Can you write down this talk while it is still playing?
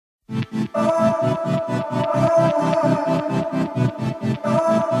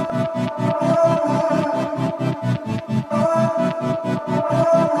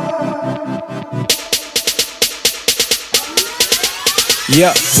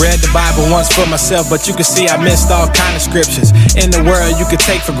Yep, read the Bible once for myself, but you can see I missed all kind of scriptures. In the world, you could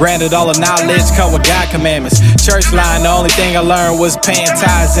take for granted all the knowledge come with God commandments. Church line, the only thing I learned was paying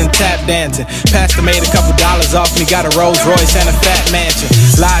tithes and tap dancing. Pastor made a couple dollars off me, got a Rolls Royce and a fat mansion.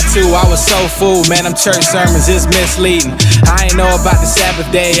 Lied to, I was so fooled, man, them church sermons is misleading. I ain't know about the Sabbath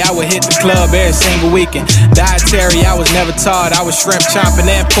day, I would hit the club every single weekend. Dietary, I was never taught, I was shrimp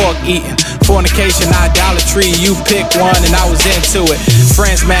chomping and pork eating. Fornication, idolatry, you pick one and I was into it.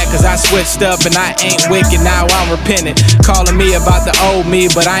 Friends mad cause I switched up and I ain't wicked, now I'm repentant. Calling me about the old me,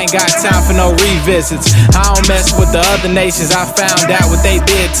 but I ain't got time for no revisits. I don't mess with the other nations, I found out what they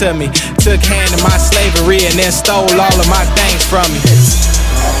did to me. Took hand in my slavery and then stole all of my things from me.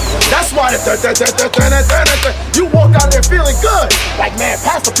 That's why you walk out there feeling good. Like, man,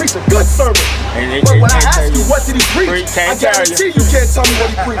 Pastor preached a good sermon. But when I ask you what did he preach, I guarantee you can't tell me what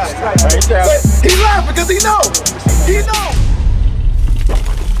he preached. He laughed because he knows. He knows.